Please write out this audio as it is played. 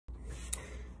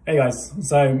Hey guys,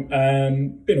 been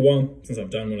a while since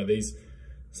I've done one of these,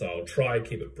 so I'll try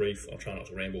keep it brief. I'll try not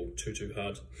to ramble too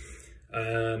hard.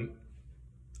 Um,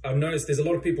 I've noticed there's a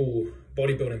lot of people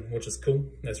bodybuilding, which is cool.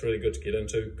 That's really good to get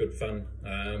into, good fun.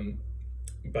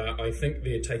 But I think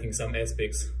they're taking some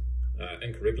aspects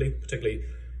incorrectly, particularly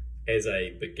as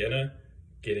a beginner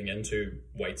getting into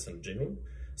weights in general.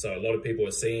 So a lot of people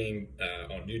are seeing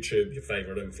on YouTube, your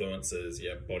favorite influencers,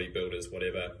 your bodybuilders,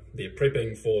 whatever, they're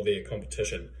prepping for their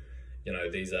competition. You know,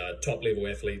 these are top level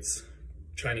athletes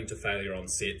training to failure on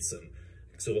sets and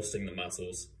exhausting the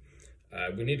muscles.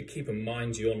 We need to keep in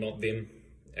mind you're not them.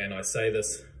 And I say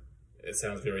this, it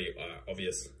sounds very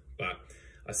obvious, but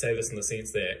I say this in the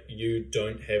sense that you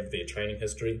don't have their training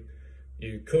history.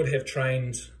 You could have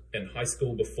trained in high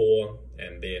school before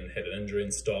and then had an injury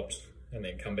and stopped, and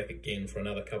then come back again for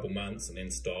another couple months and then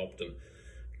stopped, and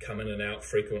come in and out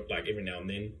frequent, like every now and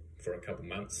then for a couple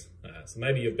months. So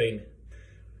maybe you've been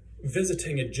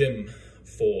visiting a gym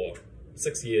for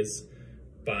 6 years,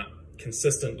 but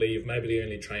consistently you've maybe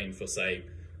only trained for say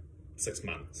 6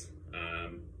 months.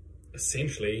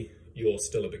 Essentially, you're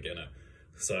still a beginner.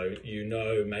 So you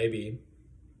know maybe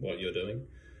what you're doing,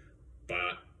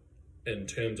 but in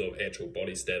terms of actual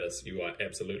body status, you are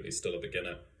absolutely still a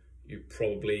beginner. You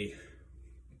probably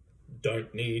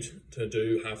don't need to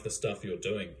do half the stuff you're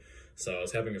doing. So I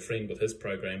was having a friend with his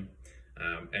program,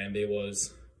 and there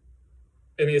was,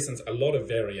 in essence, a lot of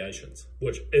variations,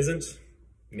 which isn't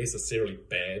necessarily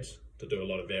bad to do a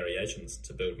lot of variations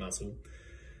to build muscle.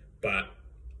 But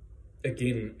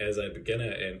again, as a beginner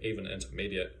and even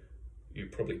intermediate, you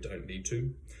probably don't need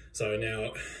to. So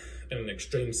now, in an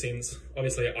extreme sense,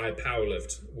 obviously I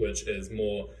powerlift, which is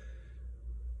more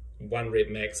 1 rep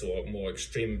max or more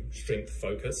extreme strength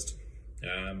focused.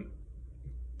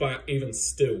 But even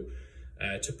still,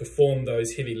 to perform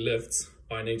those heavy lifts,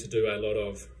 I need to do a lot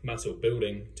of muscle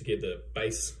building to get the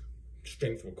base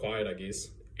strength required, I guess,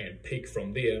 and peak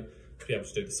from there to be able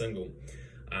to do the single.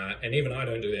 And even I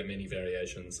don't do that many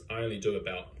variations. I only do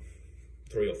about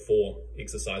 3 or 4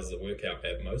 exercises a workout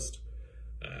at most.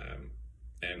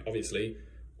 And obviously,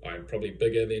 I'm probably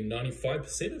bigger than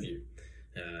 95% of you.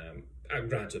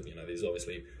 Granted, you know, there's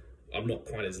obviously, I'm not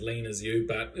quite as lean as you,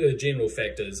 but the general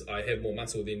fact is I have more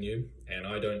muscle than you, and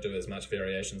I don't do as much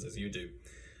variations as you do.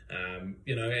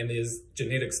 You know, and there's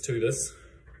genetics to this,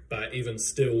 but even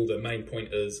still, the main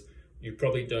point is you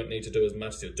probably don't need to do as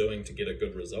much as you're doing to get a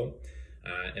good result.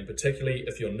 And particularly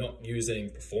if you're not using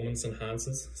performance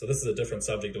enhancers. So this is a different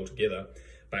subject altogether,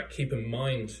 but keep in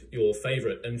mind your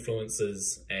favorite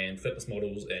influencers and fitness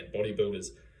models and bodybuilders.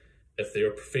 If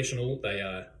they're a professional, they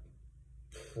are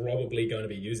probably going to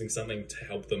be using something to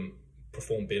help them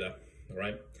perform better, all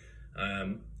right?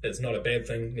 It's not a bad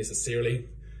thing necessarily.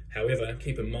 However,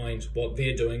 keep in mind what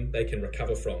they're doing, they can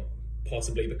recover from,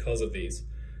 possibly because of these.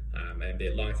 And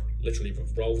their life literally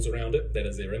revolves around it. That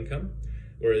is their income.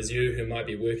 Whereas you, who might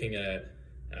be working a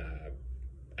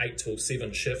 8 till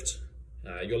 7 shift,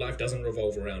 your life doesn't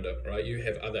revolve around it, right? You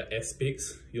have other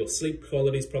aspects. Your sleep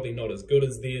quality is probably not as good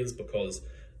as theirs because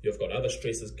you've got other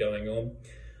stresses going on.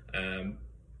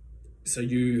 So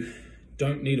you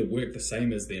don't need to work the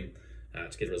same as them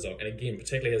to get a result. And again,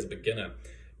 particularly as a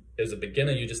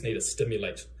beginner, you just need to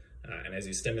stimulate. And as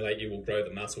you stimulate, you will grow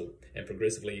the muscle and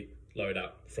progressively load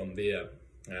up from there.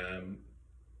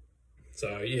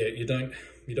 So yeah, you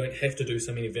don't have to do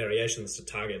so many variations to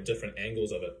target different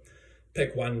angles of it.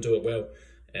 Pick one, do it well,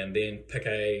 and then pick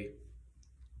a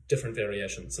different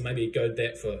variation. So maybe go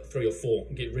that for 3 or 4,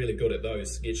 get really good at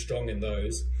those, get strong in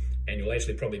those, and you'll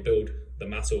actually probably build the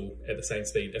muscle at the same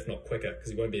speed, if not quicker,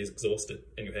 because you won't be as exhausted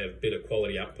and you'll have better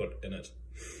quality output in it.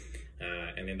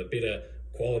 And then the better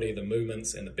quality the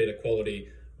movements and the better quality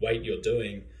weight you're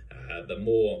doing, the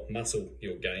more muscle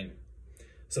you'll gain.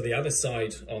 So the other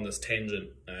side on this tangent,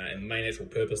 and the main actual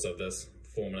purpose of this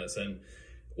 4 minutes in,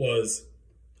 was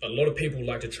a lot of people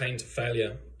like to train to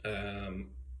failure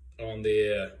on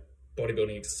their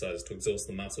bodybuilding exercise to exhaust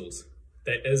the muscles.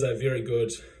 That is a very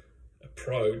good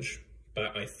approach,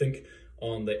 but I think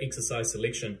on the exercise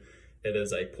selection, it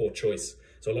is a poor choice.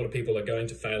 So a lot of people are going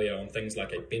to failure on things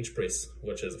like a bench press,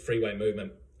 which is a free weight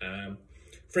movement.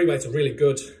 Free weights are really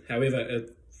good. However,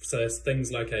 so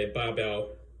things like a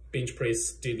barbell bench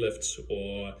press, deadlift,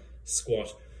 or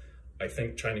squat, I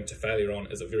think training to failure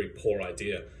on is a very poor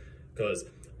idea, because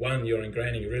one, you're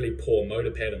ingraining really poor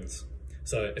motor patterns.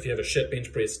 So if you have a shit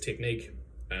bench press technique,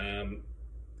 and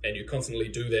you constantly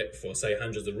do that for say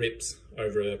hundreds of reps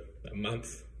over a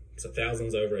month, so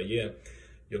thousands over a year,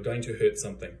 you're going to hurt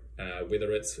something.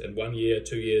 Whether it's in 1 year,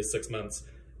 2 years, 6 months,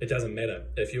 it doesn't matter.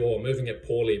 If you're moving it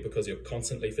poorly because you're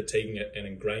constantly fatiguing it and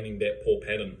ingraining that poor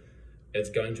pattern, it's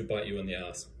going to bite you in the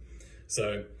ass.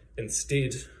 So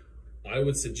instead, I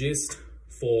would suggest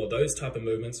for those type of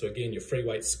movements, so again, your free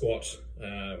weight squat,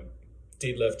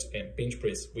 deadlift and bench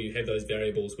press, where you have those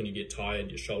variables when you get tired,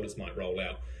 your shoulders might roll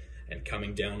out and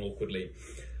coming down awkwardly.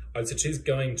 I would suggest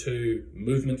going to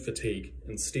movement fatigue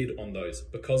instead on those,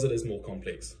 because it is more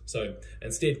complex. So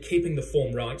instead, keeping the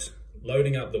form right,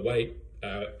 loading up the weight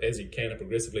as you can and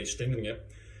progressively strengthening it,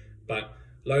 but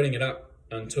loading it up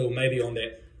until maybe on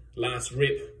that last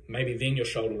rep, maybe then your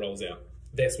shoulder rolls out.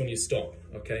 That's when you stop,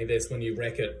 okay? That's when you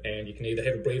rack it, and you can either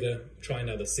have a breather, try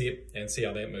another set, and see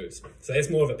how that moves. So that's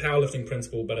more of a powerlifting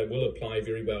principle, but it will apply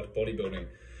very well to bodybuilding,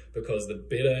 because the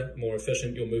better, more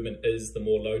efficient your movement is, the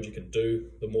more load you can do.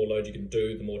 The more load you can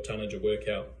do, the more tonnage a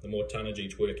workout. The more tonnage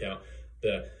each workout,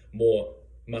 the more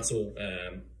muscle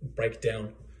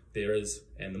breakdown there is,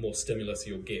 and the more stimulus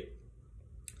you'll get.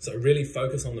 So really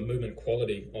focus on the movement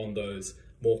quality on those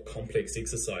more complex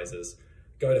exercises.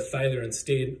 Go to failure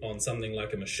instead on something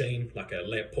like a machine, like a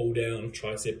lat pull down,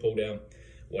 tricep pull down,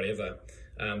 whatever.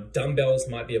 Dumbbells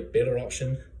might be a better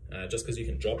option, just because you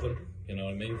can drop them, you know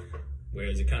what I mean?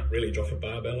 Whereas you can't really drop a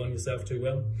barbell on yourself too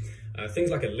well.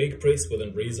 Things like a leg press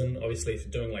within reason. Obviously, if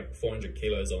you're doing like 400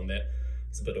 kilos on that,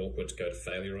 it's a bit awkward to go to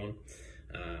failure on.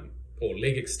 Or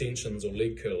leg extensions or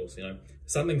leg curls, you know.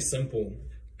 Something simple.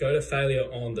 Go to failure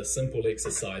on the simple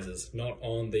exercises, not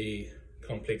on the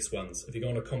complex ones. If you go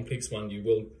on a complex one, you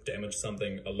will damage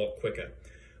something a lot quicker.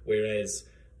 Whereas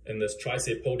in this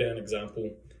tricep pull down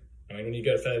example, I mean, when you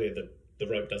go to failure, the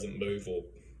rope doesn't move or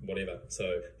whatever.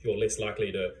 So you're less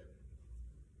likely to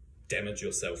damage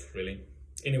yourself, really.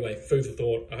 Anyway, food for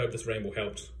thought. I hope this ramble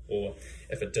helped, or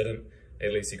if it didn't,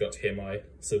 at least you got to hear my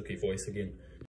silky voice again.